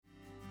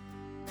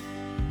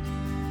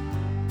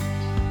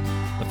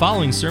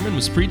following sermon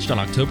was preached on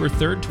October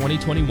 3rd,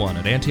 2021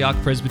 at Antioch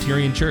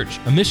Presbyterian Church,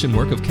 a mission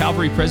work of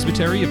Calvary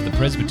Presbytery of the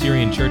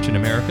Presbyterian Church in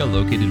America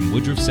located in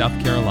Woodruff, South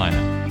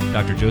Carolina.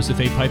 Dr. Joseph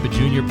A. Pipa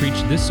Jr.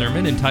 preached this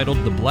sermon entitled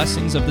The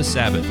Blessings of the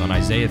Sabbath on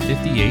Isaiah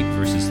 58,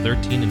 verses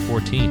 13 and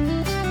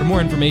 14. For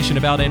more information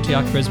about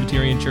Antioch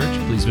Presbyterian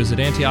Church, please visit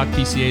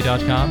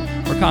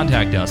antiochpca.com or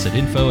contact us at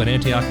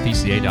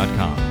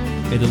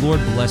info@antiochpca.com. May the Lord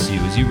bless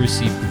you as you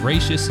receive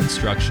gracious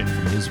instruction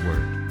from His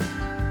Word.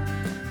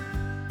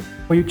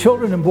 Well, you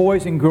children and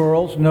boys and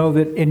girls know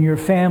that in your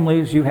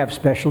families you have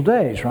special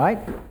days, right?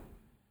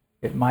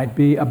 It might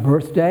be a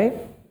birthday.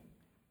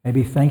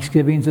 Maybe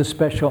Thanksgiving's a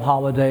special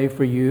holiday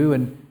for you,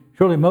 and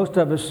surely most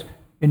of us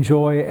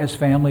enjoy as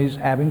families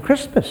having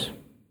Christmas.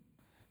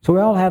 So we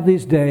all have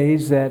these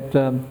days that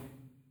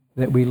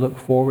we look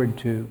forward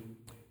to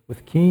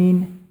with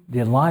keen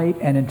delight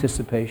and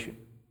anticipation.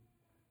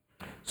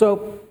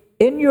 So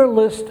in your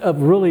list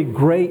of really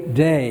great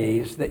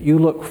days that you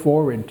look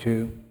forward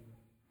to,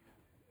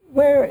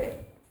 where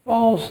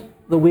falls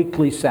the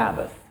weekly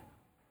Sabbath?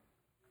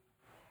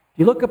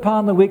 Do you look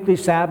upon the weekly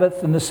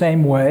Sabbath in the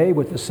same way,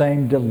 with the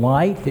same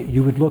delight that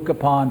you would look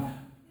upon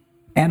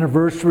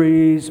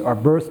anniversaries or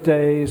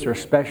birthdays or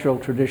special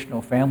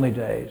traditional family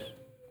days?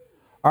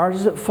 Or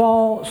does it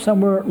fall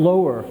somewhere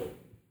lower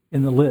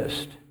in the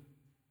list?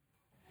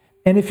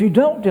 And if you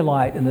don't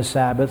delight in the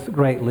Sabbath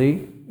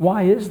greatly,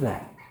 why is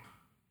that?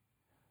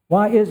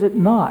 Why is it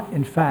not,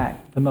 in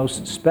fact, the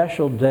most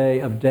special day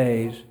of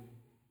days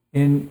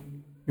in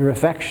your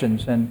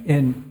affections and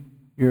in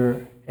your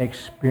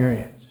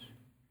experience?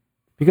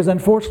 Because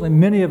unfortunately,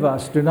 many of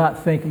us do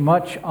not think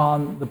much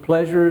on the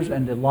pleasures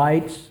and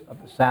delights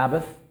of the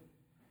Sabbath,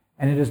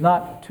 and it is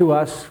not to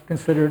us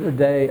considered a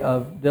day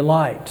of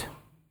delight.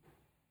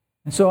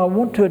 And so I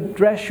want to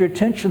address your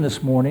attention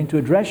this morning, to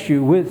address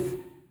you with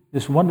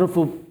this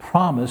wonderful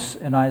promise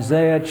in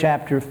Isaiah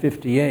chapter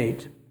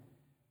 58,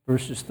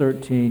 verses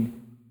 13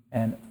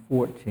 and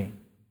 14.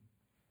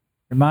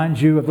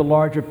 Reminds you of the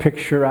larger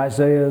picture.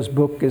 Isaiah's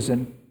book is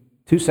in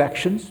two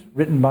sections,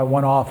 written by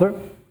one author.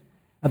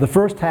 The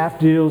first half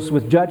deals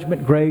with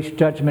judgment, grace,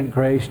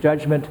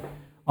 judgment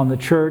on the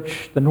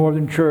church, the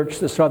northern church,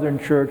 the southern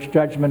church,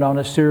 judgment on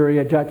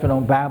Assyria, judgment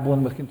on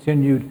Babylon, with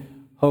continued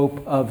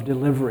hope of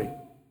delivery.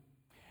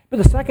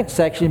 But the second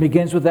section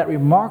begins with that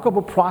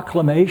remarkable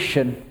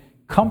proclamation,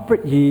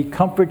 comfort ye,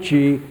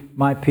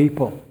 my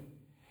people.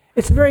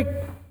 It's a very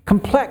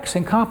complex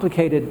and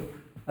complicated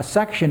a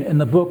section in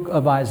the book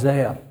of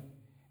Isaiah.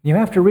 You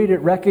have to read it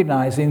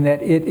recognizing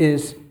that it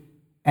is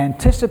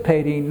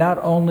anticipating not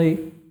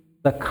only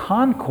the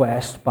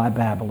conquest by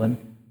Babylon,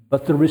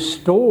 but the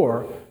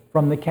restore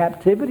from the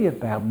captivity of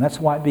Babylon. That's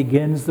why it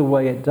begins the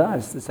way it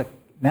does. This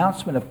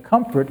announcement of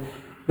comfort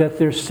that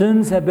their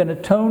sins have been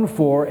atoned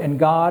for and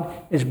God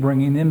is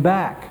bringing them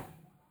back.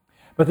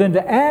 But then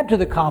to add to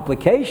the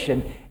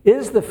complication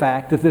is the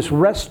fact that this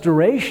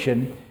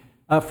restoration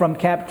from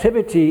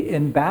captivity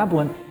in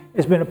Babylon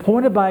has been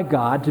appointed by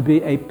God to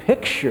be a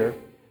picture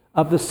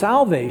of the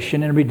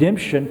salvation and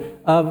redemption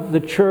of the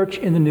church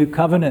in the new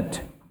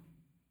covenant.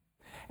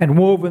 And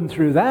woven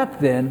through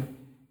that then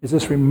is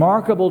this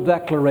remarkable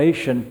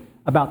declaration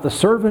about the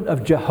servant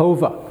of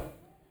Jehovah,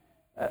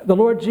 the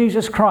Lord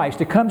Jesus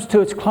Christ. It comes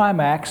to its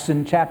climax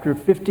in chapter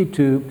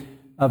 52,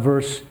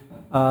 verse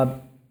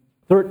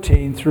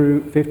 13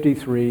 through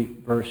 53,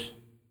 verse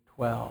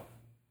 12.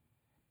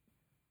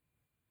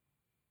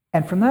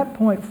 And from that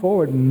point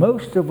forward,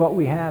 most of what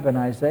we have in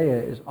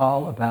Isaiah is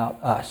all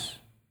about us.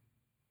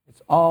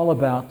 It's all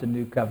about the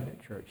new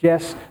covenant church.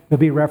 Yes, there'll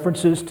be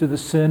references to the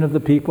sin of the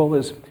people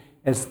as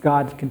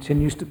God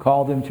continues to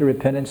call them to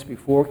repentance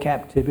before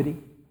captivity.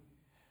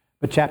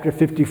 But chapter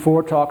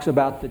 54 talks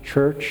about the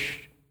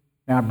church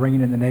now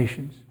bringing in the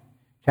nations.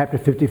 Chapter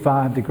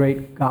 55, the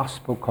great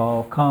gospel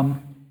call,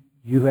 come,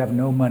 you have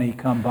no money,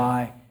 come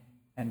buy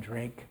and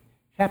drink.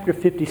 Chapter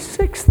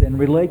 56 then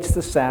relates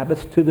the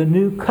Sabbath to the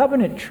new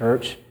covenant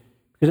church,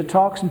 because it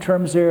talks in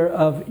terms there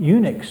of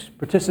eunuchs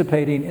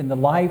participating in the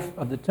life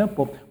of the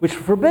temple, which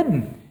was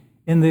forbidden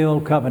in the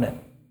old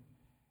covenant.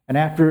 And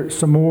after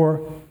some more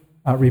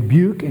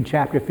rebuke in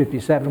chapter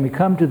 57, we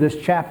come to this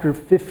chapter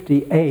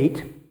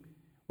 58,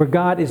 where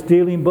God is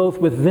dealing both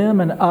with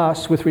them and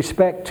us with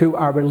respect to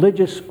our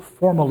religious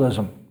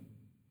formalism.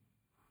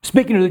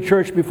 Speaking to the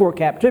church before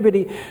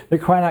captivity, they're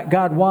crying out,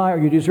 God, why are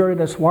you deserting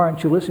us? Why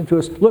aren't you listening to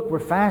us? Look, we're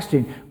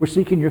fasting. We're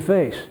seeking your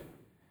face.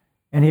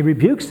 And he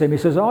rebukes them. He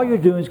says, all you're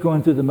doing is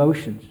going through the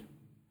motions.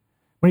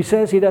 When he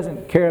says he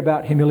doesn't care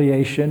about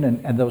humiliation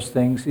and those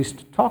things, he's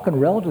talking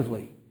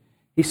relatively.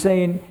 He's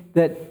saying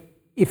that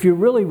if you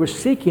really were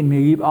seeking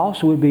me, you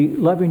also would be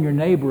loving your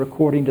neighbor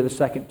according to the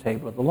second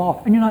table of the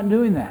law. And you're not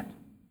doing that.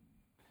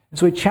 And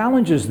so he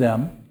challenges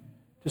them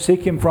to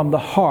seek him from the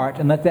heart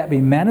and let that be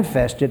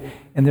manifested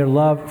in their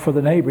love for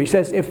the neighbor. He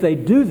says if they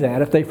do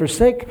that, if they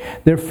forsake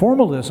their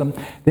formalism,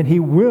 then he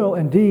will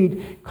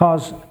indeed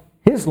cause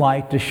his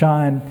light to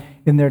shine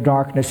in their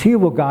darkness. He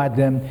will guide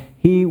them.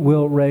 He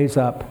will raise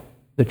up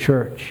the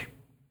church.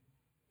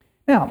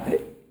 Now,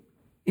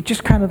 it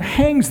just kind of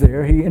hangs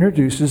there. He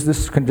introduces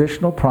this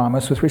conditional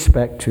promise with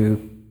respect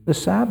to the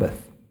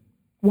Sabbath.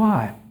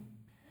 Why?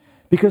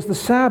 Because the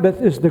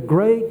Sabbath is the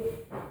great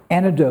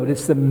antidote.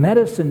 It's the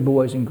medicine,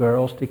 boys and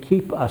girls, to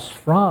keep us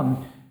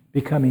from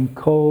becoming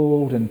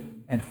cold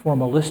and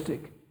formalistic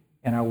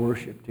in our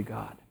worship to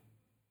God.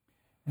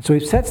 And so he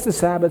sets the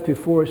Sabbath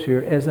before us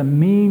here as a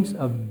means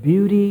of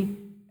beauty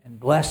and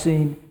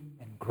blessing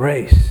and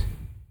grace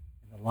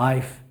in the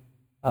life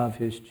of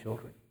his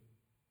children.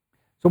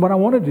 So what I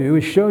want to do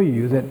is show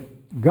you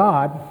that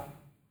God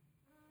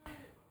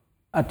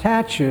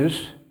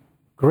attaches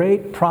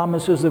great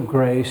promises of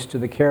grace to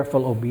the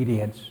careful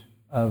obedience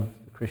of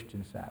the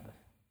Christian Sabbath.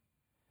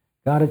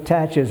 God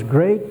attaches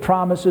great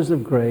promises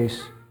of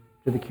grace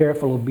to the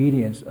careful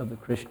obedience of the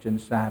Christian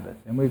Sabbath.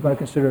 And we're going to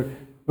consider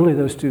really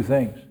those two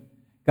things.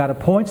 God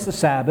appoints the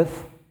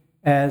Sabbath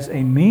as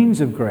a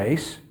means of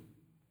grace,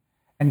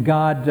 and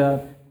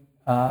God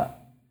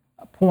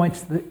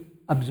appoints the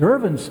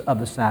observance of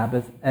the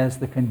Sabbath as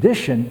the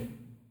condition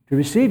to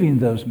receiving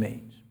those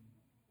means.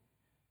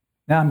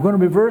 Now I'm going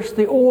to reverse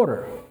the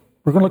order.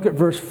 We're going to look at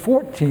verse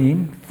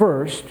 14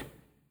 first.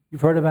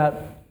 You've heard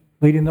about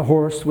leading the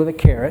horse with a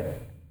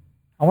carrot.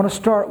 I want to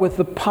start with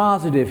the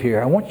positive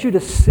here. I want you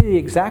to see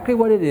exactly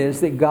what it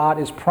is that God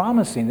is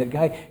promising.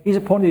 That He's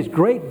appointed these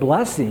great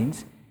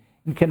blessings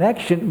in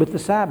connection with the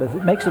Sabbath.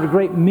 It makes it a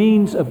great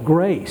means of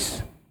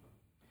grace.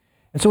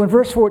 And so in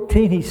verse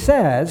 14 he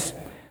says,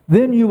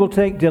 "Then you will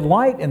take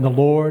delight in the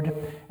Lord,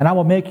 and I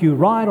will make you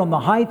ride on the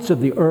heights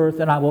of the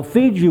earth, and I will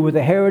feed you with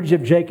the heritage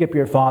of Jacob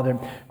your father,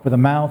 for the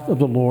mouth of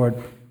the Lord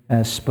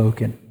has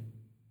spoken."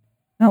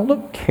 Now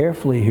look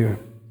carefully here.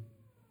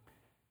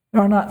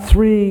 There are not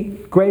three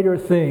greater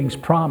things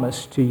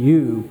promised to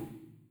you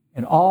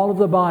in all of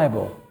the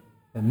Bible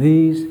than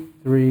these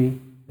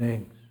three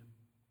things.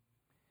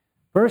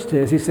 First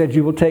is, he said,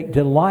 you will take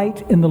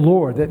delight in the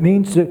Lord. That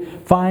means to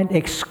find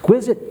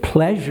exquisite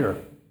pleasure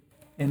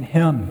in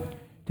Him,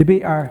 to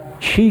be our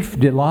chief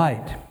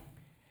delight.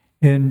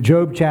 In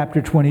Job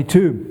chapter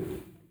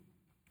 22,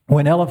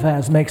 when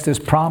Eliphaz makes this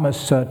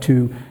promise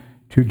to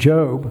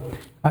Job,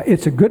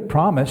 it's a good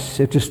promise.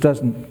 It just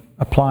doesn't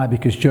apply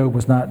because Job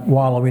was not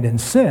wallowing in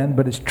sin,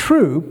 but it's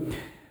true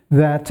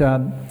that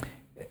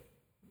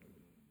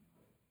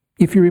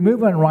if you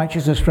remove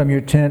unrighteousness from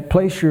your tent,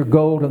 place your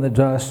gold in the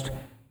dust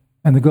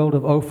and the gold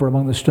of Ophir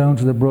among the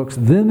stones of the brooks,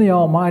 then the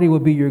Almighty will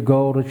be your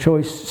gold, a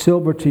choice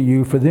silver to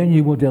you, for then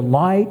you will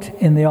delight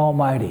in the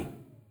Almighty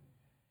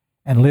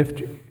and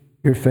lift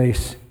your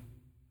face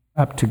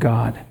up to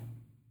God.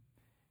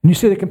 And you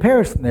see the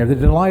comparison there. The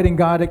delight in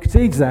God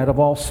exceeds that of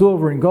all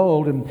silver and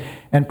gold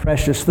and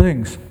precious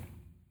things.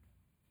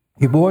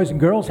 You boys and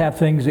girls have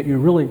things that you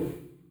really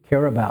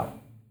care about.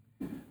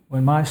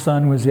 When my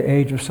son was the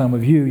age of some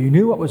of you, you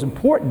knew what was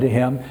important to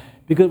him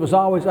because it was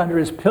always under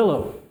his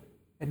pillow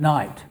at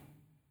night.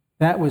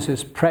 That was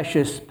his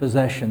precious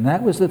possession.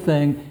 That was the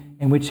thing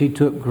in which he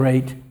took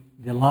great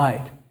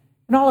delight.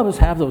 And all of us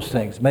have those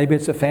things. Maybe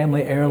it's a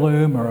family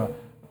heirloom or a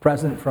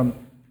present from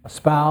a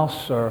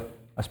spouse or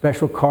a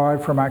special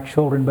card from our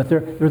children, but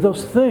there are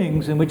those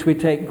things in which we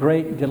take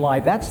great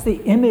delight. That's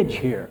the image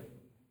here.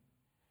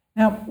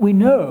 Now, we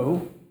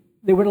know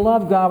that we're to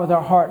love God with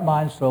our heart,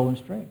 mind, soul, and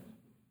strength.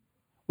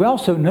 We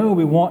also know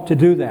we want to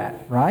do that,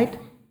 right?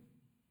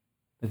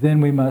 But then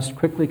we must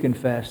quickly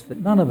confess that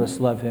none of us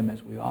love Him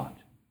as we ought.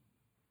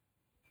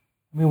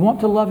 We want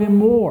to love Him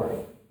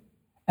more.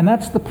 And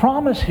that's the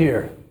promise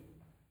here,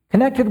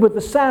 connected with the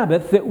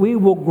Sabbath, that we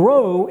will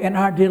grow in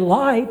our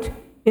delight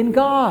in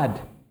God.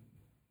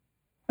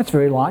 That's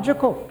very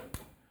logical.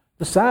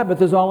 The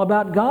Sabbath is all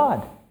about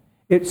God.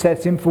 It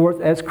sets Him forth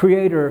as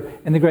Creator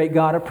and the great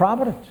God of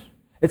providence.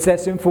 It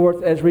sets Him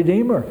forth as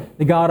Redeemer,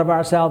 the God of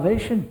our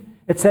salvation.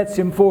 It sets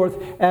Him forth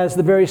as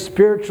the very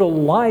spiritual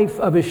life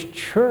of His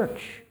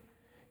church.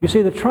 You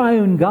see, the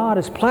triune God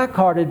is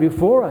placarded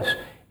before us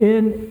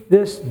in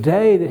this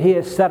day that He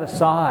has set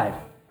aside.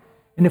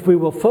 And if we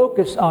will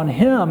focus on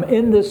Him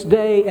in this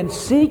day and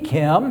seek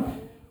Him,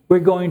 we're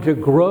going to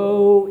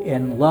grow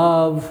in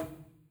love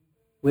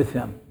with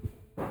Him.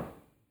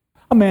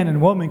 A man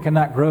and woman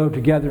cannot grow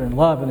together in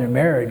love in their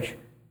marriage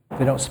if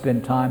they don't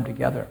spend time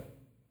together.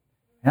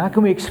 And how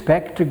can we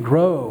expect to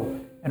grow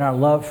in our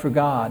love for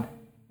God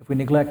if we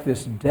neglect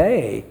this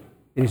day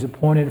that He's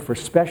appointed for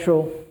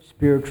special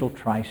spiritual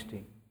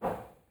trysting?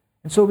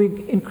 And so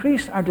we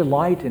increase our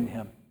delight in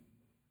Him.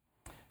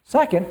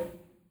 Second,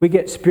 we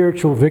get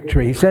spiritual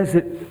victory. He says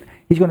that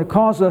He's going to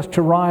cause us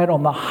to ride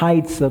on the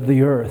heights of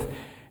the earth.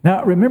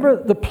 Now,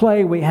 remember the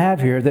play we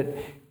have here, that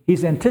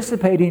He's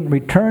anticipating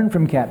return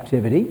from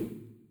captivity.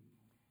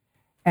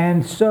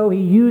 And so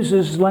He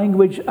uses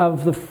language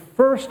of the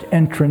first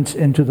entrance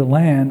into the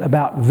land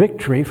about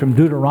victory from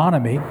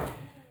Deuteronomy,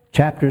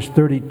 chapters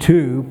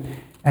 32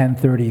 and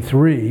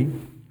 33.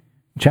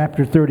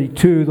 Chapter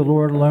 32, the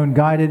Lord alone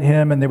guided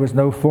him, and there was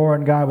no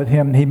foreign guide with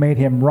him. He made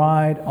him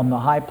ride on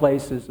the high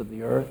places of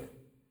the earth.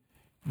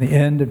 The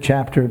end of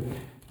chapter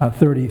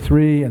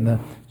 33 and the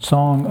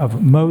Song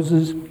of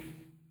Moses.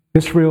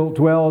 Israel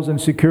dwells in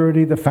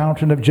security, the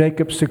fountain of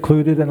Jacob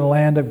secluded in a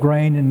land of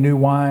grain and new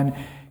wine.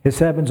 His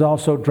heavens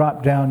also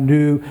drop down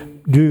new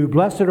dew.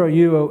 Blessed are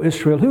you, O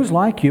Israel. Who's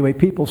like you, a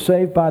people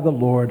saved by the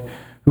Lord,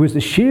 who is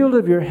the shield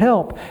of your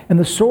help and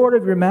the sword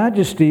of your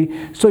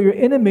majesty, so your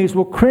enemies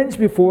will cringe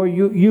before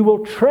you. You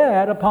will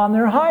tread upon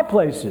their high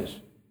places.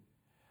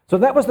 So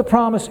that was the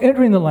promise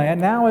entering the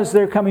land. Now as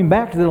they're coming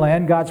back to the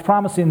land, God's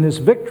promising this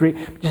victory.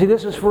 But you see,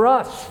 this is for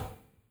us.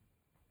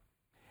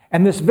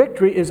 And this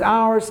victory is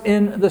ours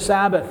in the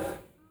Sabbath.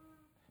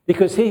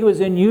 Because he who is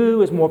in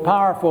you is more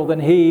powerful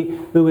than he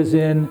who is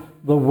in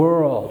the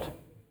world.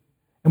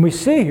 And we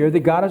see here that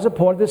God has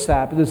appointed the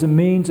Sabbath as a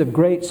means of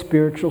great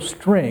spiritual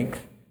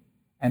strength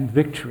and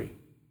victory.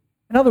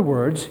 In other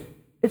words,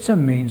 it's a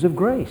means of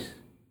grace.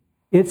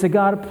 It's a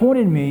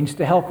God-appointed means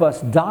to help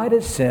us die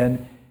to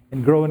sin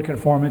and grow in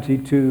conformity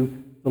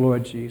to the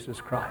Lord Jesus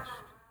Christ.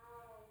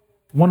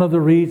 One of the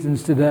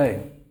reasons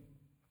today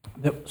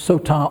that so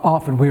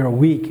often we are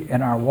weak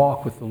in our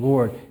walk with the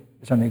Lord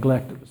is our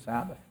neglect of the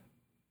Sabbath.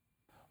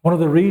 One of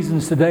the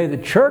reasons today the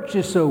church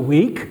is so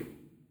weak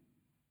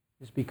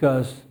is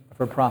because of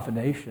her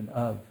profanation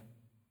of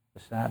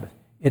the Sabbath.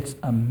 It's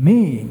a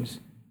means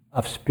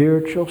of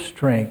spiritual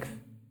strength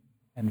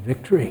and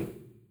victory.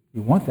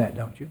 You want that,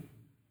 don't you?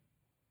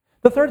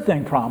 The third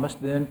thing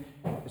promised then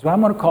is what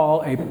I'm going to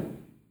call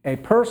a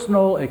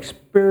personal,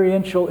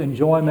 experiential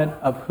enjoyment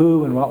of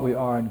who and what we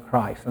are in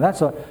Christ. And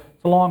that's a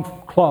long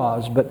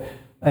clause, but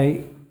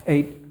a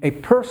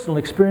personal,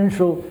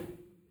 experiential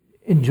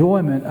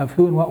enjoyment of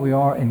who and what we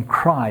are in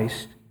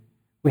Christ.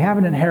 We have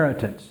an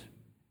inheritance.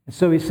 And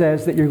so he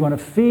says that you're going to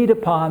feed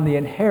upon the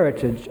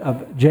inheritance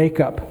of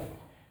Jacob,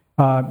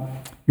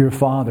 your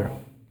father.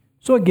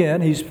 So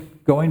again, he's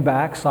going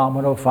back. Psalm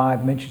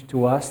 105 mentions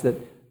to us that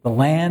the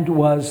land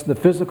was the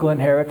physical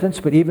inheritance,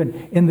 but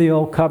even in the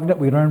Old Covenant,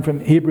 we learn from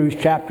Hebrews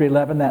chapter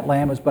 11, that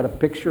land was but a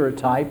picture or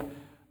type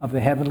of the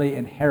heavenly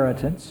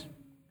inheritance.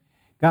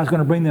 God's going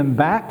to bring them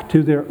back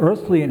to their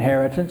earthly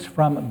inheritance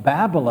from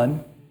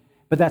Babylon,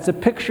 but that's a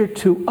picture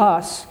to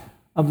us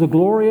of the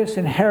glorious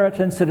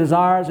inheritance that is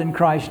ours in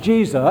Christ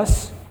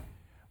Jesus,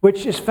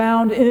 which is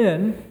found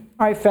in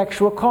our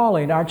effectual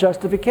calling, our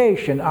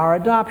justification, our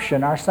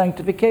adoption, our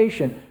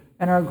sanctification,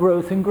 and our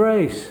growth in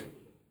grace.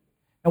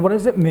 And what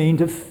does it mean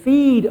to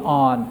feed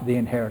on the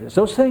inheritance?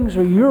 Those things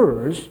are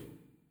yours.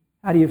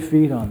 How do you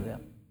feed on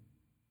them?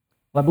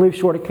 Well, I believe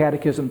Shorter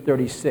Catechism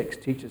 36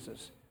 teaches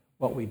us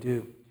what we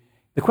do.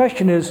 The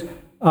question is,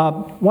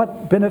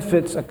 what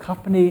benefits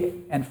accompany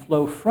and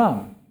flow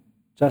from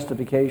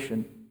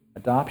justification,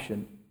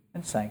 adoption,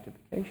 and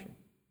sanctification?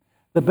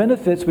 The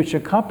benefits which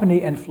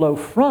accompany and flow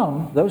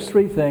from those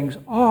three things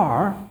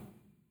are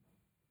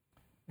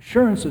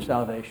assurance of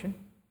salvation,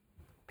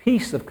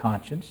 peace of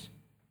conscience,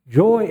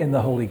 joy in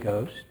the Holy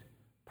Ghost,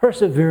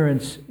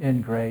 perseverance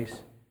in grace,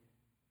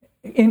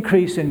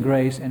 increase in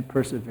grace, and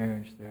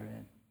perseverance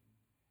therein.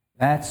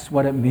 That's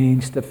what it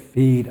means to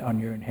feed on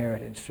your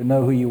inheritance, to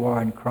know who you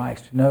are in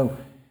Christ, to know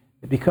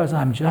that because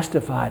I'm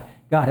justified,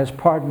 God has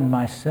pardoned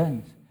my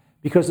sins.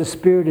 Because the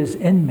Spirit is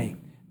in me,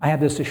 I have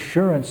this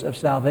assurance of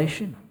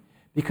salvation.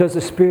 Because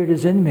the Spirit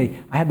is in me,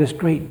 I have this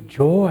great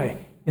joy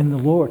in the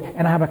Lord.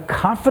 And I have a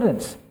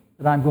confidence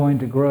that I'm going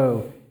to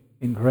grow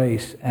in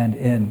grace and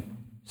in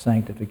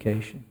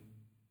sanctification.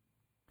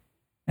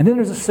 And then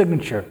there's a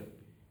signature.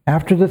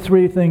 After the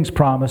three things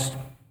promised,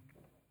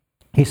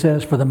 he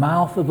says, "For the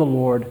mouth of the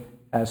Lord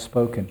has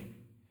spoken."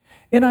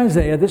 In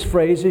Isaiah, this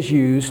phrase is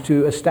used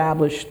to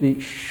establish the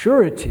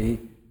surety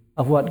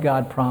of what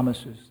God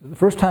promises. The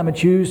first time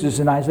it's used is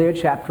in Isaiah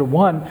chapter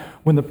 1,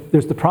 when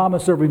there's the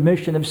promise of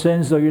remission of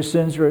sins, though your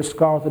sins are as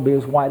scarlet, they'll be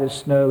as white as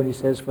snow. And he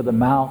says, "For the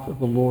mouth of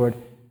the Lord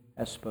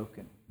has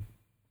spoken."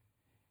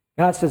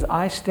 God says,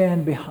 I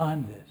stand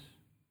behind this.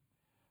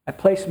 I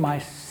place my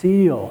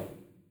seal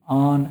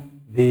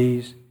on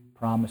these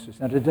promises.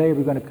 Now today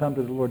we're going to come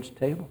to the Lord's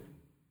table.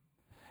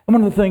 And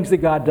one of the things that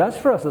God does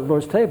for us at the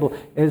Lord's table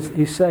is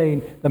he's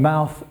saying the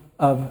mouth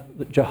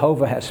of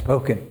Jehovah has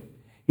spoken.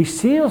 He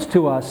seals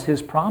to us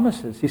his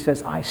promises. He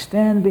says, I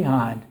stand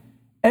behind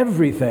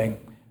everything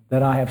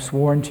that I have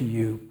sworn to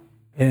you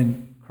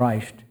in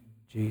Christ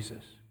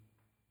Jesus.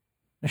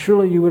 Now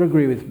surely you would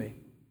agree with me.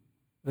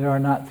 There are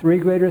not three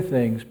greater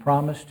things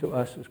promised to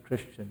us as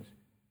Christians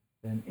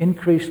than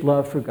increased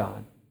love for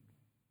God,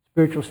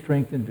 spiritual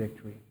strength and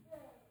victory,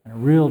 and a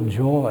real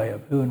joy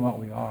of who and what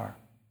we are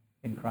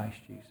in Christ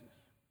Jesus.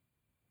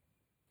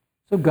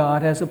 So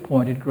God has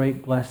appointed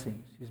great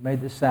blessings. He's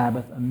made the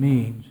Sabbath a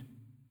means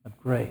of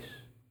grace.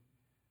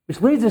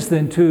 Which leads us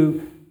then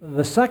to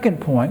the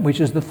second point, which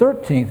is the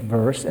 13th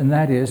verse, and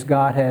that is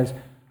God has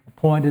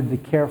appointed the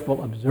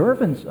careful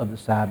observance of the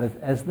Sabbath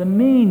as the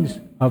means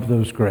of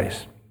those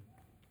grace.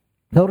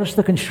 Notice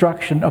the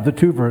construction of the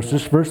two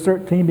verses. Verse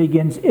 13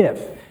 begins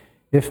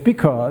if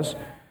because,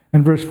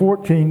 and verse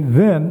 14,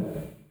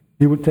 then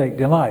you would take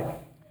delight.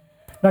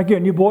 Now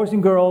again, you boys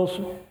and girls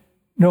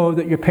know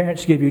that your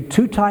parents give you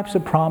two types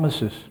of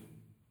promises.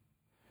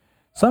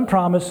 Some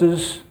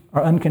promises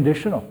are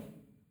unconditional,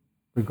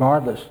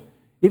 regardless.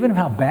 Even of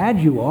how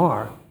bad you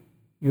are,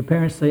 Your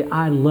parents say,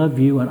 I love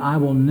you and I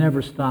will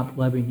never stop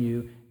loving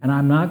you, and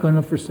I'm not going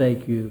to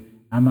forsake you.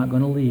 I'm not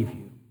going to leave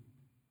you.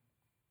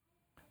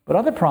 But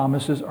other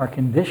promises are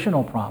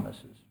conditional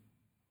promises.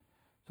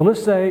 So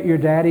let's say your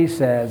daddy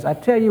says, I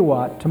tell you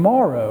what,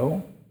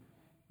 tomorrow,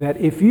 that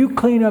if you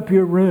clean up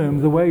your room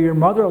the way your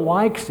mother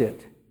likes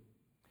it,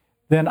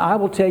 then I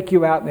will take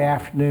you out in the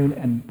afternoon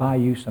and buy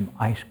you some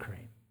ice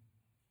cream.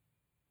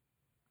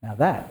 Now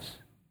that's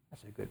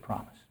a good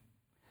promise.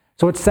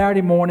 So it's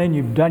Saturday morning,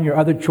 you've done your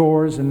other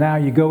chores, and now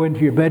you go into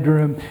your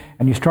bedroom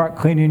and you start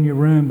cleaning your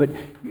room. But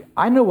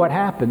I know what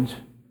happens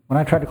when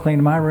I try to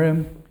clean my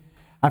room.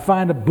 I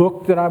find a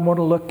book that I want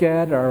to look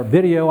at, or a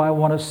video I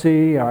want to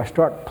see, or I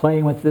start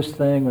playing with this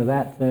thing or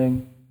that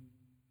thing.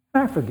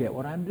 I forget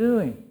what I'm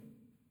doing.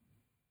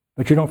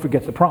 But you don't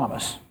forget the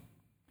promise.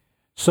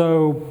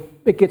 So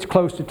it gets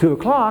close to 2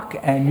 o'clock,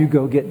 and you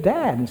go get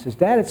Dad and says,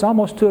 Dad, it's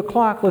almost 2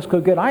 o'clock. Let's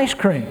go get ice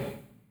cream.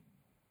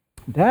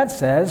 Dad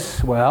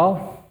says,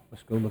 well,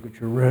 let's go look at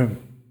your room.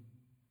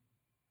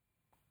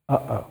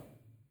 Uh-oh.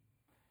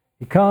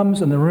 He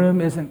comes, and the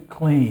room isn't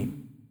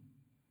clean.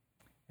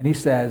 And he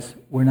says,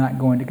 we're not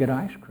going to get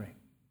ice cream.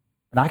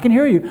 And I can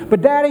hear you,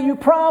 but Daddy, you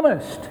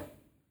promised.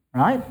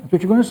 Right? That's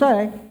what you're going to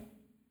say.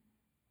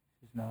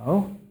 He says,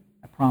 no,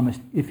 I promised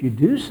if you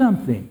do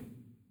something,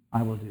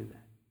 I will do that.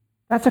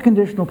 That's a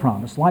conditional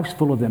promise. Life's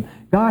full of them.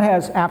 God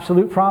has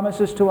absolute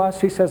promises to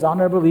us. He says, I'll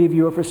never leave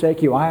you or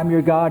forsake you. I am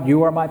your God.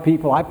 You are my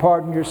people. I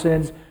pardon your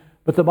sins.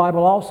 But the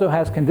Bible also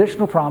has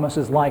conditional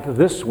promises like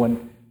this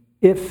one,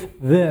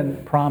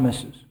 if-then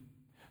promises.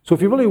 So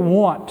if you really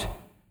want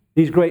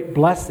these great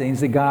blessings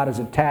that God has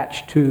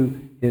attached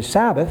to His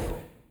Sabbath,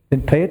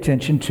 then pay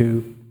attention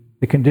to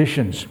the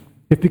conditions.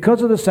 If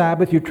because of the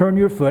Sabbath you turn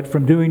your foot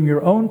from doing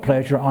your own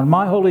pleasure on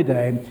my holy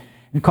day,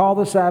 and call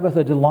the Sabbath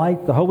a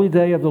delight, the holy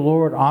day of the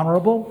Lord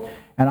honorable,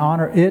 and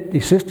honor it,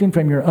 desisting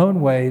from your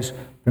own ways,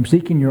 from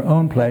seeking your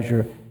own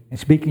pleasure, and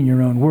speaking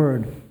your own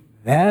word,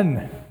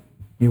 then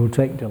you will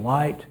take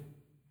delight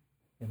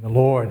in the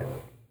Lord.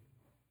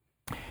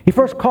 He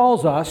first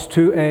calls us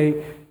to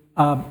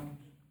an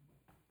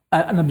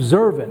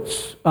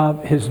observance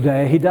of His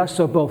day. He does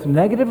so both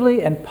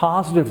negatively and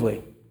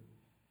positively.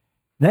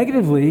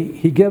 Negatively,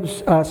 He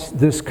gives us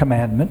this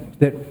commandment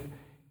that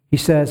He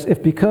says,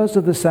 if because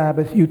of the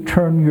Sabbath you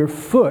turn your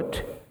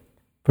foot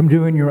from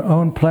doing your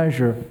own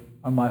pleasure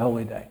on my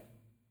holy day.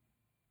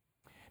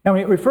 Now,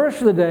 when it refers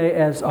to the day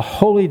as a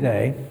holy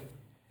day,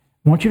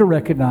 I want you to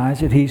recognize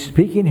that He's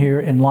speaking here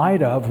in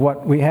light of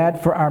what we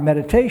had for our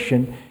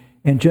meditation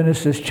in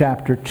Genesis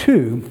chapter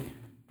 2,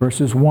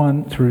 verses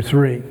 1 through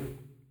 3.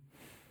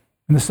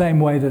 In the same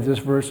way that this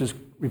verse is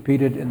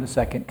repeated in the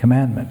second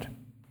commandment.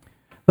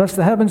 Thus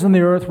the heavens and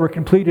the earth were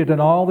completed in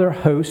all their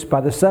hosts.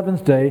 By the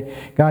seventh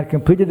day, God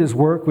completed His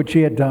work which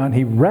He had done.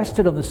 He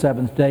rested on the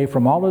seventh day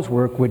from all His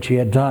work which He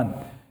had done.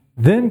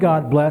 Then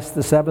God blessed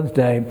the seventh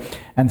day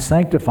and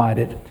sanctified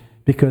it,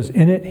 because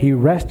in it He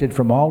rested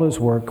from all His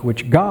work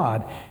which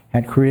God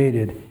had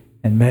created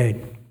and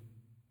made.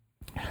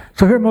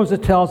 So here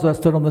Moses tells us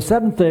that on the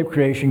seventh day of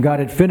creation, God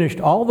had finished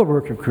all the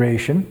work of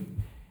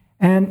creation,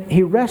 and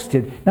He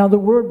rested. Now the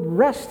word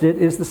rested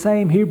is the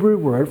same Hebrew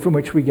word from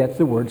which we get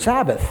the word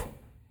Sabbath.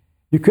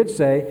 You could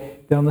say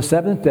that on the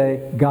seventh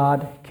day,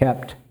 God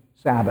kept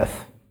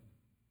Sabbath.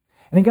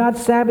 And in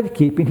God's Sabbath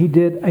keeping, He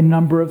did a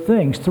number of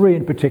things, 3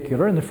 in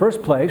particular. In the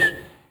first place,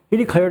 He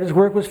declared His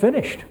work was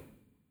finished.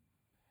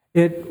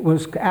 It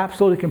was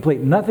absolutely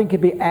complete. Nothing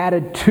could be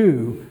added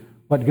to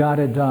what God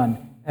had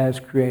done as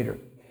Creator.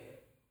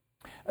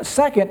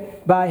 Second,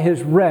 by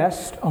His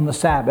rest on the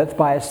Sabbath,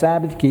 by His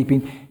Sabbath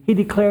keeping, He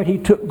declared He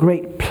took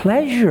great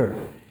pleasure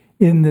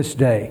in this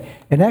day.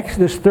 In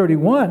Exodus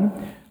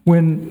 31,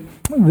 when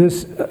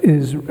this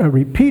is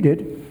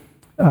repeated,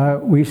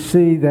 we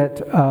see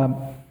that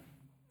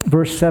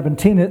verse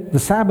 17, the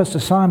Sabbath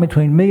assigned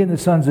between me and the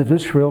sons of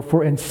Israel,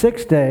 for in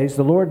 6 days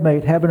the Lord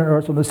made heaven and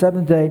earth. On the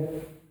seventh day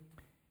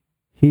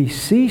He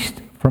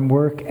ceased from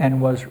work and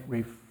was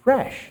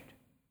refreshed.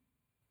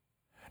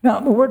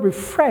 Now, the word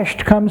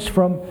refreshed comes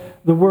from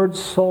the word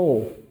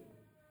soul.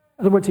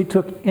 In other words, He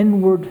took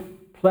inward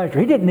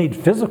pleasure. He didn't need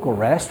physical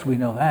rest, we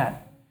know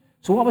that.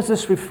 So what was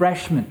this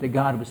refreshment that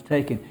God was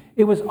taking?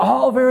 It was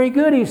all very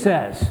good, He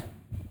says.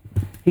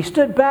 He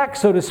stood back,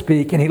 so to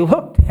speak, and He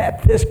looked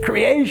at this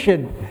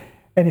creation,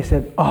 and He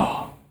said,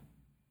 oh,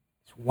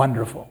 it's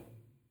wonderful,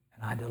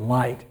 and I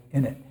delight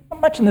in it.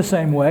 Much in the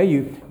same way,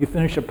 you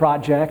finish a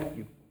project,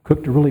 you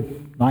cooked a really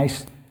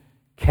nice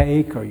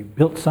cake, or you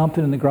built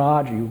something in the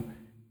garage, or you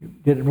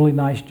did a really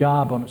nice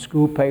job on a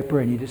school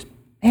paper, and you just,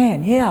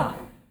 man, yeah,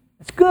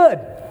 it's good.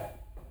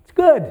 It's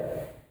good.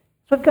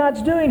 That's what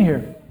God's doing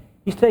here.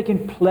 He's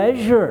taking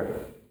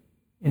pleasure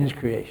in His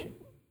creation.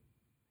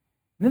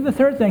 And then the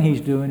third thing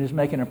He's doing is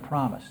making a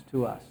promise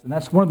to us. And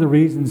that's one of the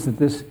reasons that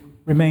this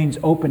remains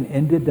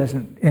open-ended,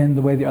 doesn't end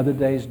the way the other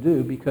days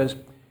do, because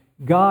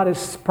God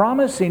is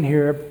promising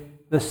here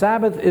the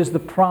Sabbath is the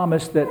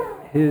promise that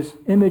His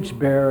image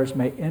bearers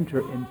may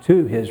enter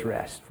into His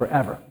rest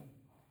forever.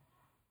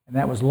 And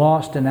that was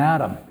lost in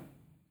Adam,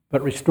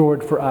 but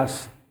restored for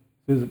us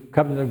through the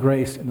covenant of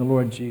grace in the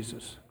Lord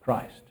Jesus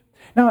Christ.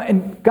 Now,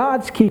 in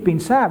God's keeping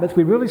Sabbath,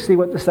 we really see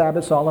what the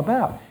Sabbath's all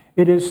about.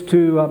 It is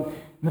to,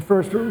 in the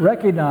first,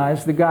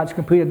 recognize that God's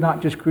completed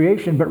not just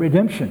creation, but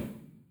redemption.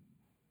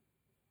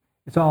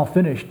 It's all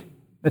finished.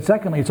 But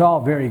secondly, it's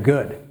all very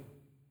good.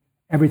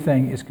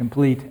 Everything is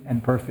complete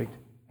and perfect.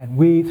 And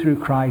we, through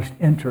Christ,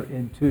 enter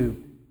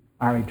into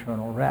our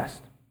eternal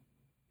rest.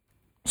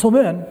 So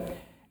then,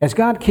 as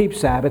God keeps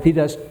Sabbath, He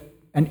does,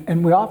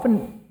 and we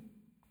often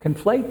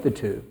conflate the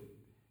two,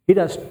 He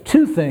does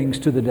two things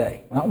to the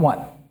day, not one.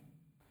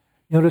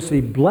 Notice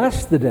He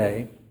blessed the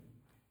day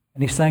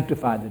and He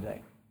sanctified the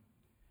day.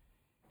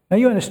 Now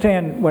you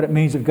understand what it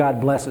means if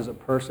God blesses a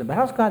person, but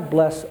how does God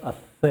bless a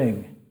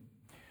thing?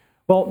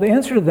 Well, the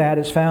answer to that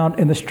is found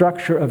in the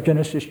structure of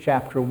Genesis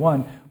chapter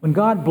 1. When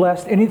God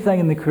blessed anything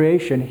in the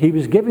creation, He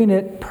was giving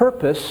it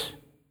purpose,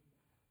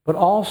 but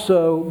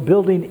also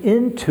building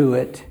into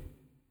it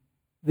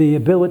the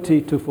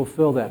ability to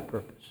fulfill that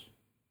purpose.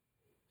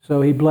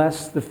 So He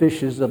blessed the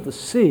fishes of the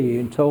sea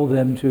and told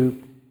them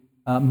to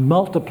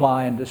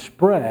multiply and to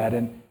spread.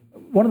 And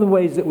one of the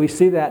ways that we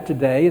see that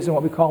today is in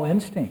what we call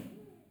instinct.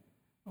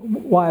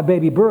 Why a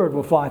baby bird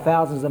will fly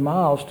thousands of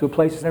miles to a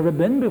place it's never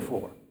been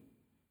before.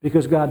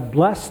 Because God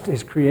blessed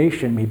His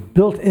creation. He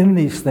built in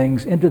these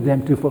things into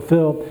them to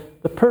fulfill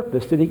the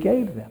purpose that He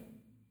gave them.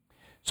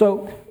 So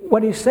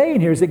what He's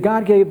saying here is that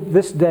God gave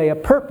this day a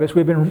purpose.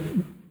 We've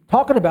been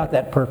talking about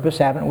that purpose,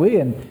 haven't we,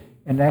 in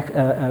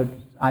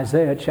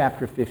Isaiah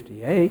chapter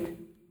 58.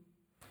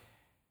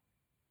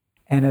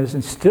 And has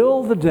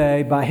instilled the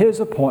day by His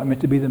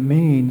appointment to be the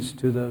means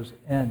to those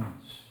ends.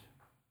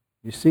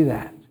 You see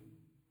that?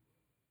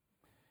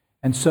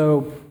 And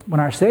so when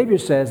our Savior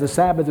says the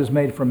Sabbath is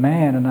made for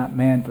man and not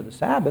man for the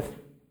Sabbath,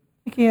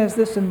 I think He has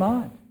this in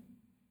mind.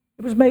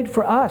 It was made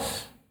for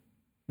us,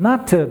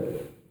 not to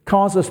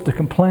cause us to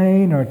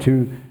complain or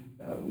to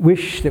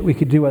wish that we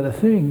could do other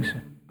things,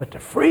 but to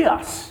free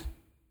us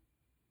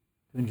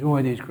to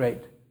enjoy these great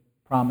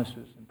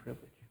promises and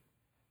privilege.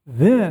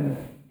 Then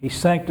He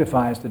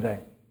sanctifies the day.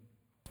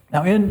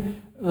 Now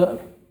in the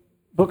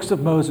books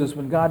of Moses,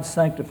 when God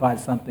sanctified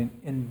something,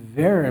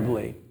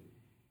 invariably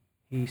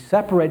He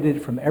separated it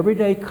from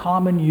everyday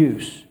common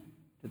use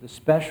to the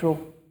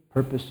special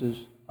purposes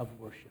of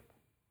worship.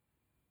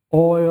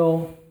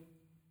 Oil,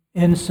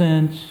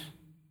 incense,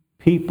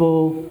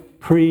 people,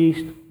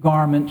 priest,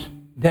 garments,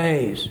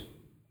 days,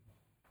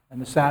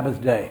 and the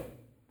Sabbath day.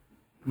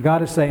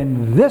 God is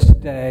saying this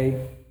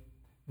day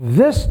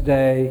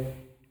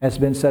has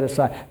been set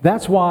aside.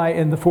 That's why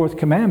in the fourth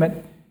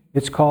commandment,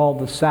 it's called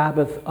the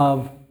Sabbath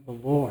of the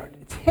Lord.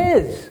 It's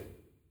His,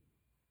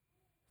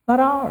 not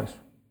ours.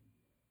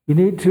 You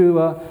need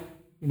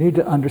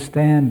to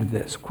understand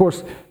this. Of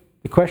course,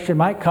 the question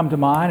might come to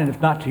mind, and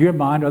if not to your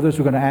mind, others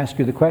are going to ask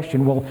you the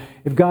question, well,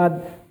 if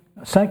God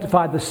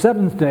sanctified the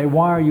seventh day,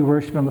 why are you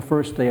worshiping on the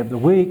first day of the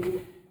week?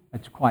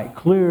 It's quite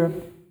clear,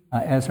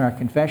 as our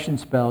confession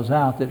spells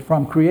out, that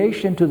from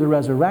creation to the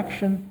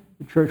resurrection,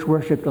 the church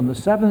worshipped on the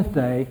seventh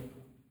day,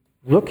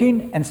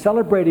 looking and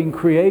celebrating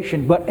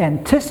creation, but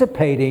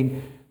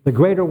anticipating the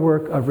greater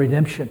work of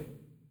redemption.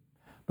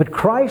 But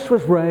Christ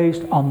was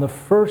raised on the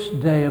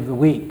first day of the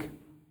week.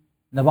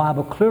 And the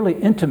Bible clearly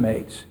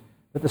intimates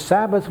that the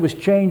Sabbath was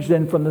changed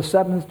then from the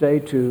seventh day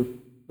to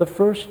the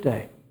first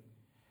day.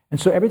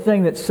 And so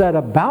everything that's said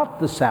about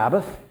the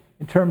Sabbath,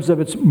 in terms of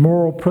its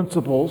moral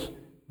principles,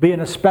 being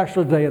a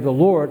special day of the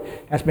Lord,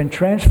 has been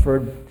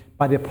transferred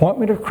by the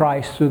appointment of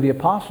Christ through the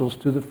apostles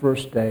to the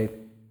first day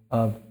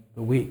of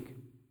the week.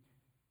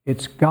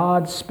 It's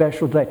God's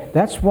special day.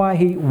 That's why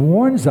He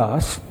warns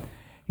us.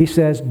 He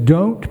says,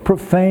 don't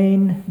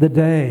profane the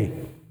day.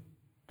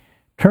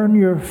 Turn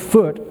your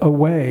foot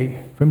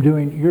away from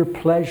doing your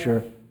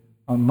pleasure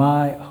on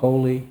my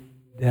holy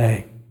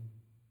day.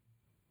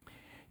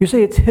 You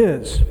see, it's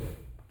His.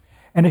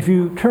 And if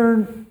you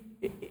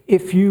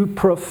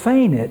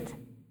profane it,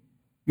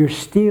 you're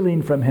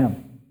stealing from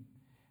Him.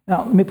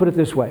 Now, let me put it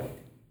this way.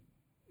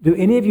 Do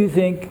any of you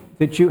think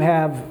that you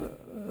have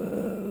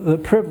the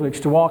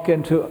privilege to walk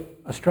into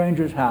a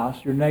stranger's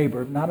house, your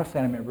neighbor, not a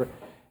family member,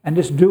 and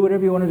just do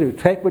whatever you want to do?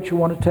 Take what you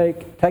want to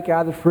take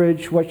out of the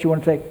fridge what you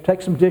want to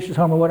take some dishes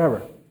home or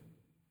whatever.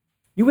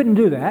 You wouldn't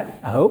do that,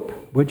 I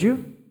hope, would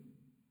you?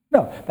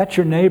 No, that's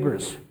your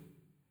neighbor's.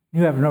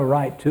 You have no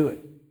right to it.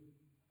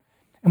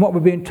 And what we're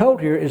being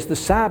told here is the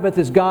Sabbath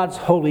is God's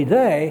holy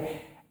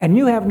day, and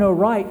you have no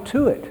right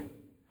to it.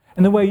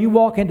 And the way you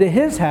walk into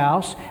His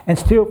house and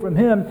steal from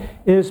Him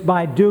is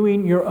by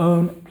doing your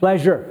own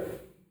pleasure.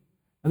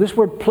 Now, this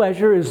word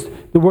pleasure is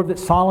the word that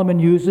Solomon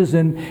uses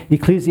in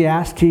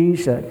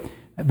Ecclesiastes, a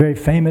very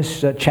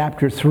famous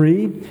chapter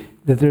 3,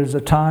 that there's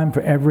a time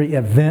for every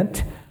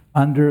event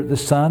under the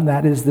sun.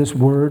 That is this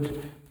word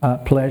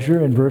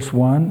pleasure in verse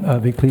 1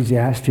 of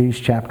Ecclesiastes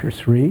chapter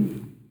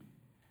 3.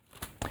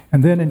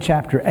 And then in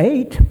chapter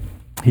 8,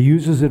 he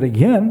uses it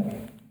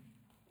again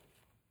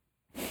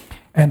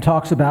and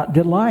talks about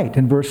delight.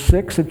 In verse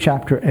 6 of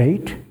chapter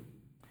 8,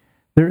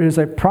 there is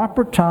a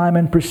proper time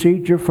and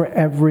procedure for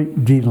every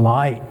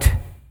delight.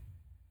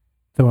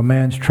 though a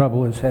man's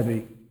trouble is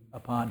heavy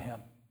upon him.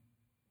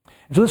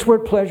 And so this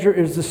word pleasure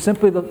is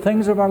simply the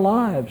things of our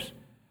lives.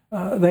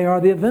 They are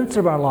the events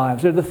of our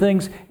lives. They're the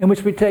things in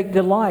which we take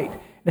delight.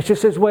 It's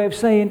just his way of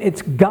saying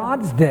it's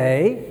God's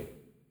day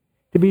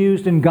to be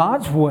used in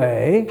God's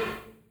way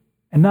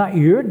and not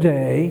your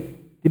day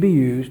to be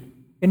used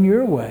in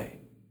your way.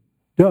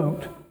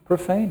 Don't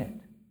profane it.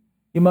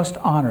 You must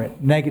honor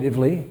it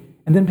negatively.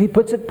 And then he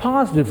puts it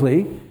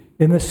positively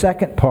in the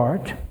second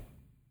part.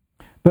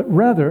 But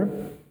rather,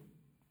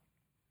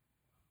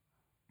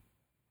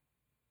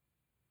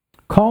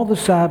 call the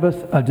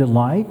Sabbath a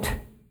delight,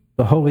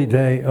 the holy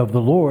day of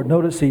the Lord.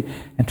 Notice he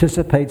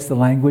anticipates the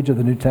language of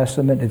the New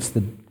Testament.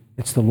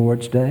 It's the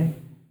Lord's day,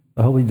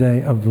 the holy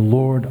day of the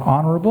Lord,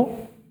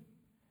 honorable.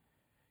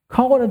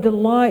 Call it a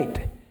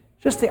delight.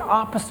 Just the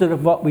opposite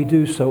of what we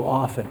do so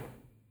often.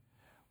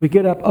 We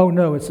get up, oh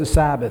no, it's the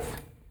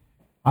Sabbath.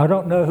 I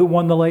don't know who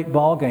won the late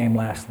ball game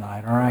last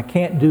night, or I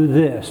can't do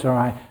this, or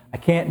I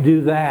can't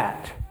do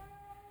that.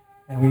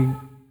 And we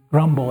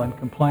grumble and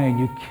complain.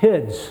 You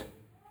kids,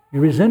 you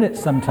resent it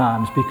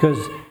sometimes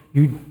because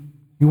you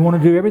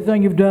want to do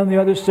everything you've done the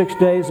other 6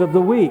 days of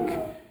the week.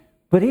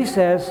 But he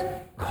says,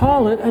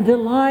 call it a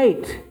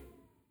delight.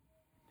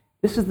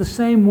 This is the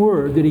same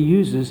word that he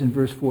uses in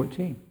verse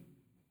 14.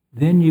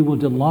 Then you will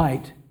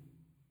delight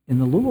in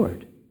the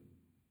Lord.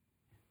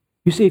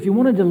 You see, if you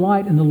want to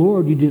delight in the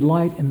Lord, you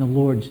delight in the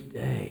Lord's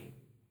day.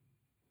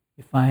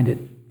 You find it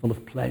full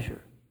of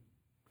pleasure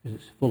because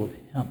it's full of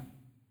Him.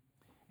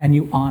 And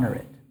you honor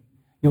it.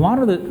 You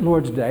honor the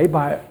Lord's day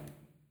by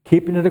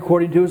keeping it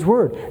according to His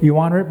Word. You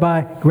honor it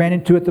by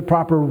granting to it the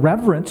proper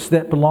reverence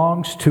that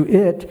belongs to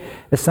it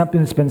as something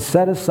that's been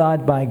set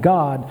aside by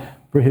God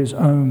for His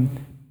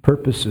own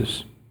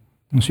purposes.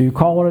 And so you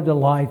call it a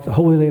delight, the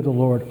holy day of the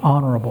Lord,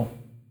 honorable.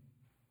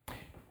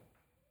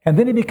 And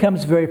then he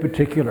becomes very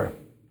particular.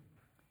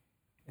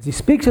 As he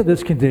speaks of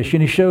this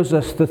condition, he shows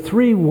us the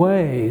three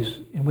ways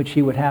in which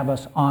he would have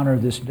us honor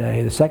this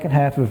day. The second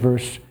half of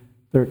verse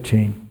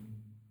 13.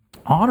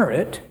 Honor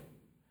it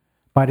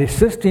by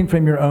desisting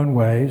from your own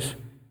ways,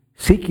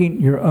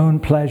 seeking your own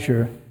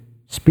pleasure,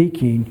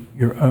 speaking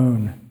your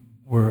own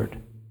word.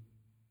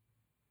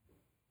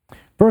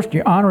 First,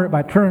 you honor it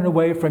by turning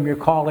away from your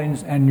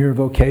callings and your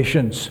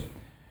vocations,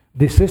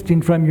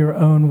 desisting from your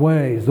own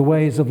ways, the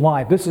ways of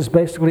life. This is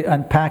basically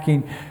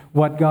unpacking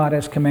what God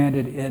has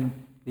commanded in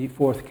the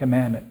fourth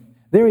commandment.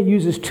 There he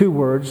uses two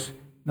words,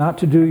 not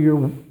to do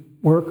your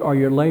work or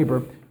your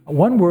labor.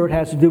 One word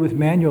has to do with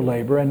manual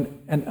labor,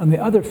 and on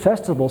the other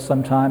festivals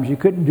sometimes you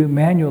couldn't do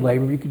manual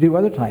labor, you could do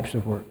other types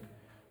of work.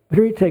 But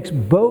here he takes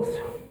both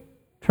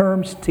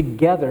terms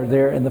together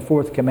there in the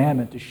fourth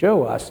commandment to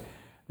show us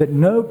that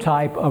no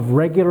type of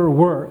regular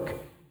work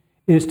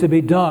is to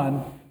be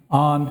done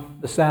on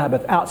the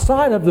Sabbath,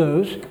 outside of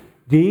those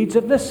deeds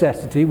of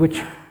necessity, which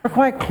are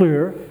quite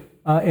clear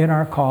in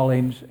our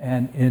callings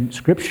and in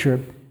Scripture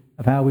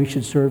of how we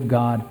should serve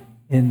God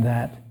in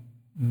that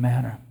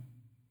manner.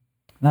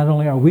 Not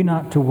only are we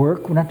not to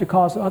work, we're not to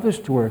cause others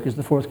to work, as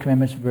the fourth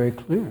commandment is very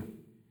clear,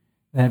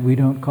 that we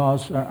don't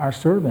cause our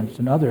servants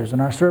and others,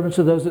 and our servants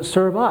are those that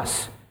serve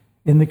us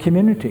in the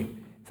community.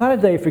 It's not a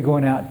day for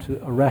going out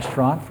to a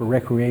restaurant for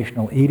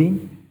recreational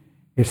eating.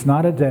 It's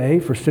not a day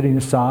for sitting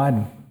aside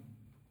and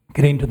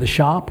getting to the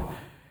shop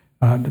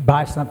to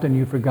buy something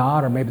you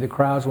forgot, or maybe the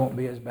crowds won't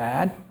be as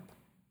bad,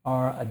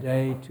 or a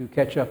day to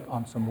catch up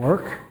on some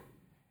work.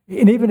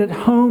 And even at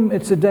home,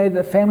 it's a day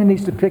that family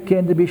needs to pick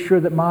in to be sure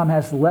that mom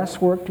has less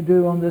work to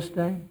do on this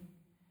day,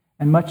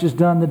 and much is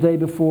done the day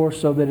before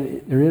so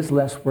that there is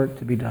less work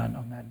to be done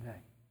on that day.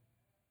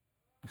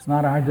 It's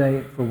not our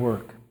day for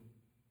work.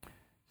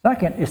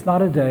 Second, it's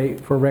not a day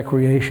for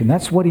recreation.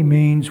 That's what he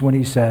means when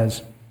he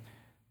says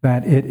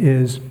that it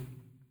is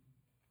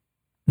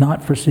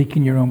not for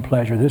seeking your own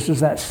pleasure. This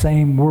is that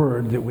same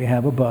word that we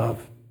have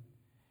above.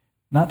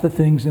 Not the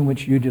things in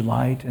which you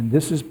delight. And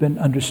this has been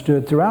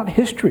understood throughout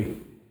history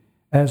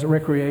as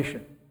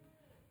recreation.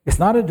 It's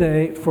not a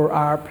day for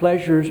our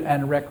pleasures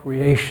and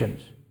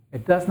recreations.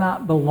 It does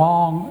not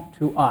belong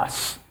to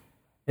us.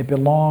 It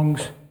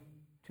belongs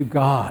to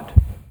God.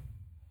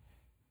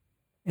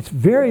 It's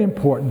very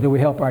important that we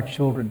help our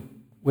children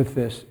with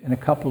this in a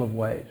couple of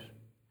ways.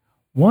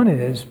 One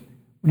is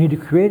we need to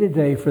create a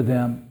day for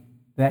them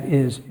that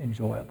is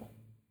enjoyable.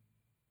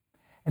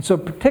 And so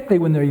particularly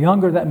when they're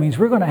younger, that means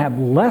we're going to have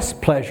less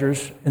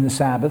pleasures in the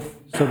Sabbath,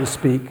 so to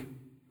speak,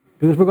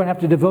 because we're going to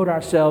have to devote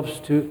ourselves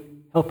to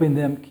helping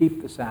them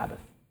keep the Sabbath.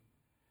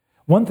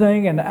 One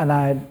thing, and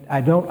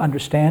I don't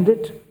understand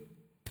it,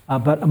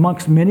 but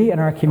amongst many in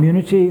our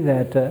community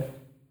that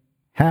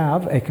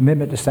have a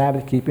commitment to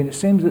Sabbath keeping, it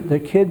seems that their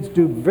kids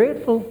do very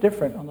little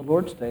different on the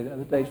Lord's Day than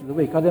other days of the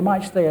week. Or they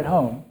might stay at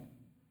home,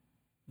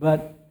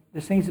 but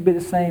there seems to be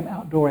the same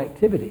outdoor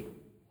activity.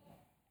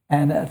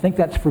 And I think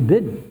that's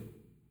forbidden.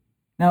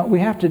 Now, we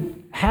have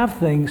to have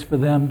things for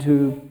them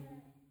to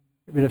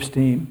get rid of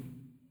steam,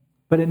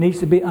 but it needs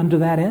to be under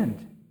that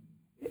end.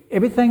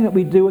 Everything that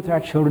we do with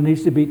our children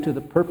needs to be to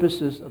the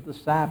purposes of the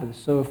Sabbath.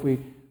 So if we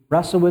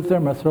wrestle with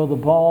them or throw the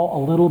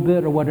ball a little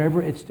bit or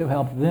whatever. It's to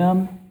help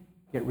them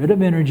get rid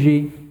of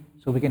energy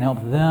so we can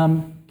help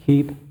them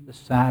keep the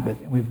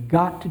Sabbath. And we've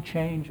got to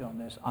change on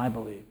this, I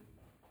believe.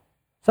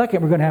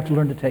 Second, we're going to have to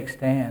learn to take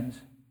stands.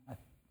 I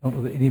don't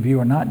know that any of you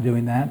are not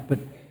doing that, but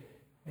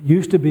it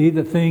used to be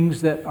the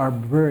things that are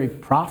very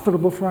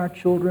profitable for our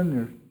children,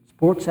 their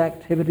sports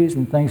activities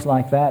and things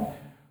like that,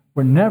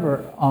 were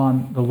never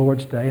on the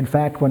Lord's Day. In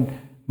fact, when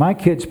my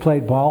kids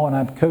played ball, and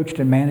I've coached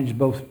and managed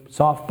both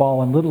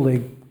softball and Little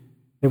League,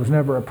 there was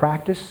never a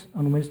practice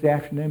on Wednesday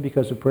afternoon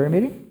because of prayer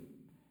meeting,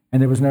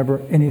 and there was never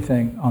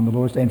anything on the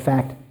Lord's Day. In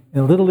fact,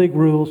 in the Little League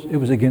rules, it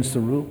was against the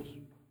rules.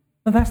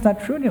 And that's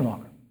not true any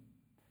longer.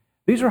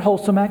 These are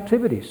wholesome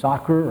activities,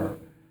 soccer or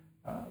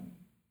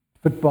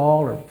football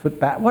or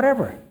football,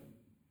 whatever.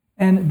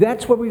 And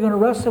that's what we're going to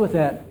wrestle with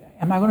that.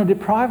 Am I going to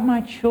deprive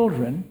my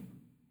children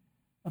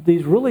of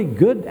these really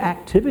good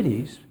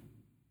activities,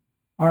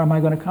 or am I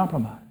going to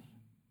compromise?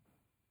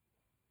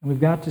 And we've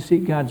got to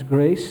seek God's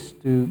grace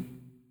to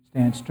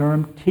stand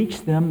firm,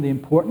 teach them the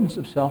importance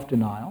of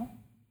self-denial,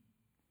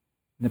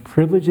 and the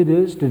privilege it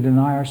is to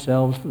deny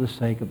ourselves for the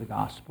sake of the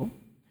gospel.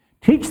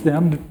 Teach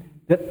them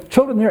that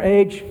children their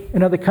age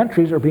in other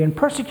countries are being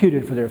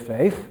persecuted for their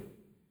faith,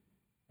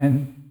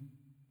 and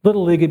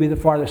Little League would be the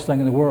farthest thing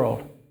in the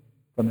world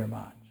from their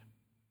minds.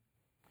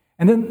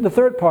 And then the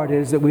third part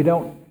is that we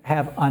don't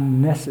have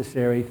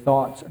unnecessary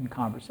thoughts and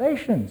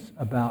conversations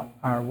about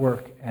our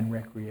work and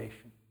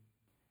recreation.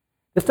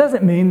 This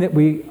doesn't mean that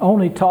we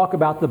only talk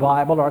about the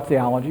Bible or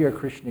theology or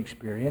Christian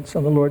experience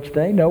on the Lord's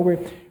Day. No,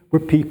 we're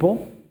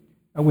people.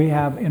 And we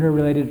have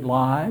interrelated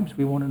lives.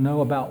 We want to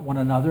know about one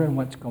another and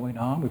what's going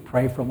on. We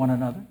pray for one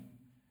another.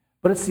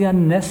 But it's the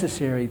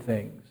unnecessary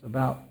things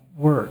about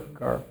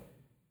work or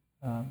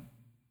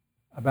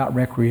about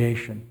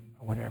recreation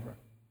or whatever.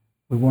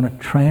 We want to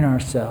train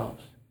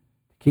ourselves,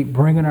 keep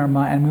bringing our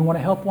mind, and we want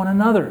to help one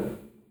another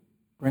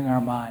bring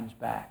our minds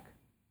back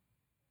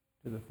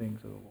to the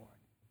things of the Lord.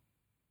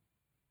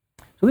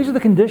 So these are the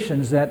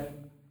conditions that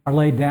are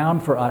laid down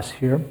for us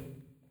here,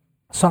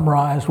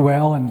 summarized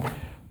well in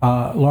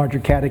larger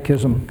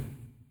catechism.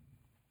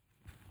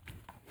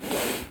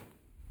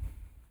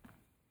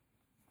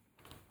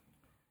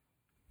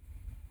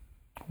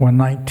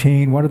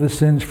 (119) What are the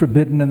sins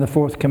forbidden in the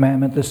fourth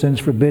commandment? The sins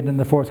forbidden in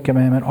the fourth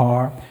commandment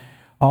are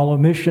all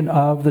omission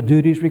of the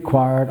duties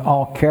required,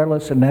 all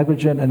careless and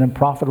negligent and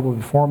unprofitable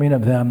performing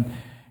of them,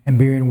 and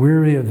being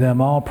weary of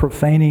them, all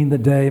profaning the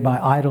day by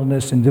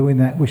idleness and doing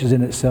that which is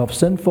in itself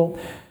sinful,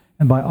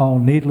 and by all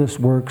needless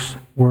works,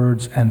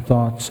 words, and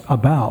thoughts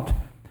about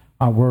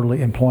our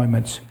worldly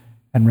employments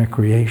and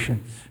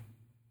recreations.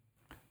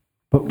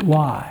 But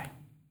why?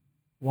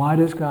 Why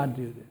does God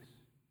do this?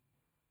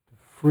 To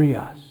free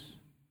us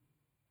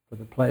for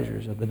the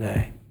pleasures of the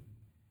day,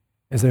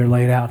 as they're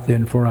laid out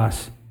then for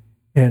us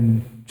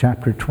in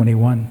chapter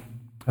 21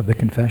 of the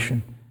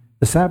Confession.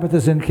 The Sabbath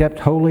is then kept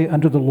holy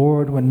unto the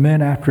Lord when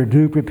men, after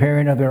due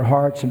preparing of their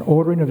hearts and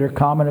ordering of their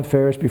common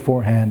affairs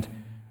beforehand,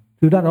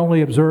 do not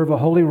only observe a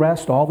holy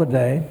rest all the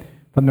day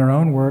from their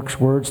own works,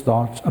 words,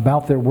 thoughts,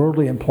 about their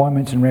worldly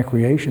employments and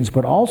recreations,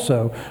 but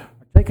also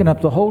are taken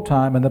up the whole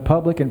time in the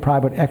public and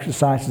private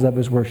exercises of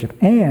his worship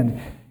and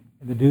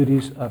in the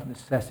duties of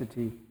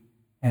necessity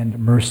and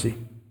mercy.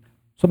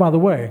 So, by the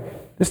way,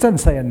 this doesn't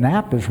say a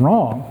nap is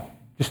wrong.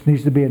 It just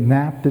needs to be a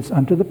nap that's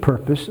unto the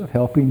purpose of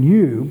helping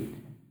you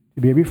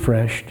to be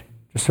refreshed,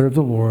 to serve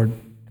the Lord,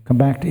 to come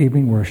back to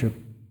evening worship,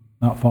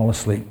 not fall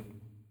asleep.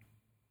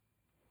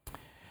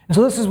 And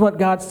so this is what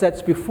God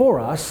sets before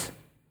us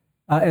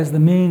as the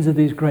means of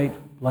these great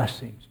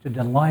blessings, to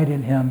delight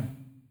in Him,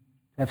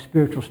 to have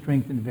spiritual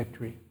strength and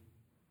victory,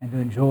 and to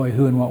enjoy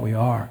who and what we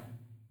are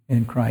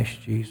in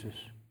Christ Jesus.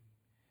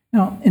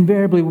 Now,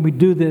 invariably, when we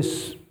do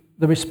this,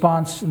 the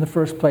response in the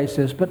first place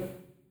is, but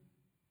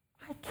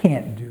I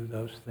can't do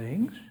those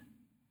things.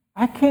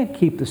 I can't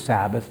keep the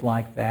Sabbath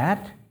like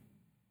that.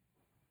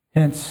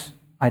 Hence,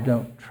 I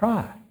don't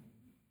try.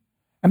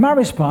 And my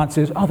response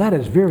is, oh, that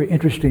is very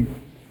interesting.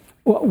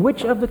 Well,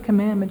 which of the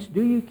commandments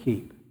do you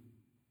keep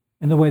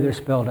in the way they're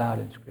spelled out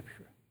in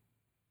Scripture?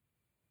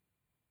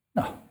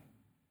 No. I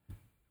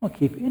don't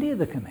keep any of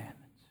the commandments.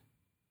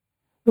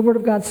 The Word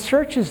of God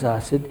searches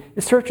us.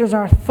 It searches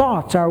our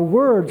thoughts, our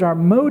words, our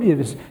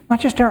motives, not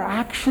just our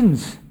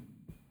actions.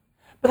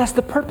 But that's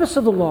the purpose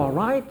of the law,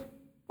 right?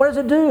 What does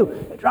it do?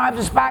 It drives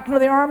us back into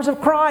the arms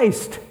of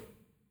Christ.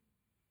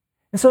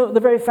 And so the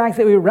very fact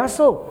that we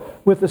wrestle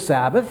with the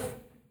Sabbath,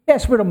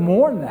 yes, we're to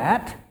mourn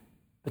that,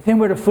 but then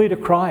we're to flee to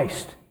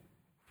Christ.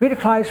 Flee to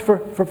Christ for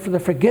the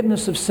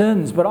forgiveness of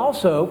sins, but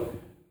also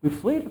we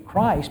flee to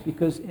Christ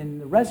because in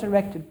the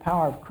resurrected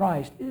power of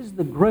Christ is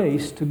the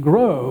grace to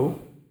grow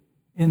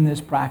in this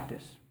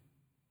practice.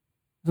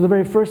 So the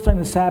very first thing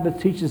the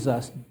Sabbath teaches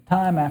us,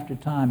 time after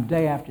time,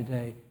 day after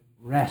day,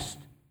 rest.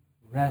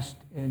 Rest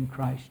in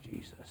Christ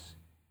Jesus,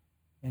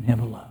 in Him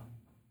alone.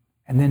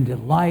 And then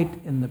delight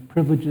in the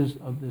privileges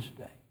of this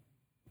day.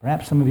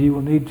 Perhaps some of you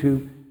will need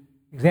to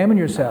examine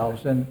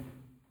yourselves and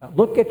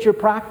look at your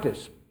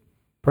practice.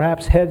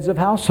 Perhaps heads of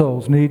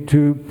households need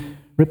to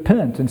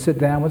repent and sit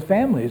down with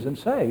families and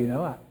say,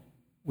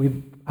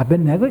 I've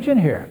been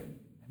negligent here.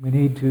 We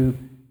need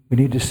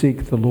to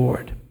seek the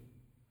Lord.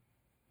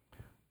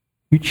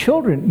 You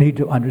children need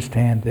to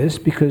understand this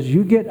because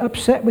you get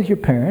upset with your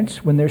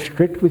parents when they're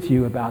strict with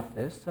you about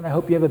this. And I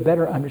hope you have a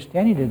better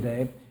understanding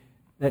today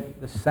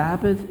that the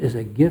Sabbath is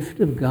a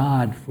gift of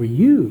God for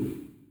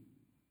you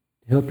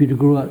to help you to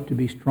grow up to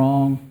be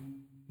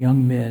strong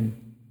young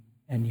men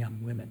and young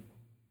women.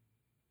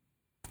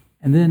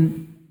 And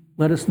then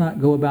let us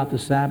not go about the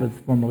Sabbath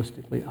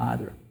formalistically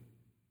either.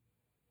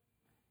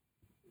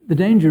 The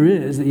danger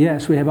is that,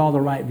 yes, we have all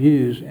the right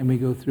views and we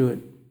go through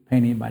it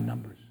painting by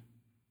numbers.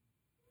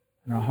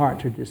 And our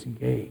hearts are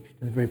disengaged.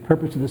 And the very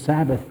purpose of the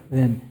Sabbath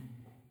then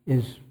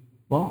is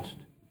lost.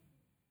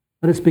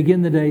 Let us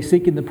begin the day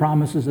seeking the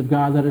promises of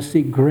God. Let us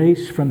seek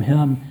grace from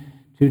Him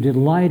to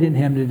delight in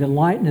Him, to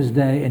delight in His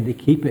day, and to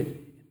keep it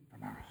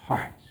from our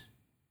hearts.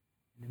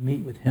 And to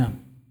meet with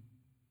Him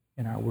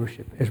in our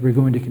worship, as we're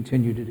going to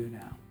continue to do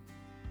now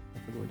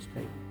at the Lord's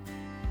table.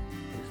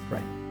 Let us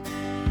pray.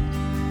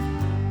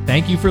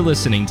 Thank you for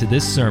listening to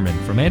this sermon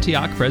from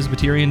Antioch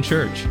Presbyterian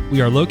Church.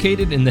 We are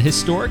located in the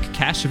historic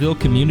Cashville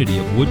community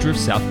of Woodruff,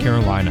 South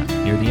Carolina,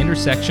 near the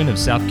intersection of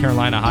South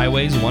Carolina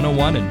Highways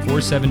 101 and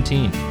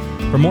 417.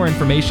 For more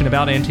information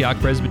about Antioch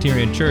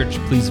Presbyterian Church,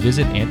 please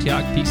visit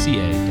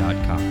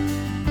antiochpca.com.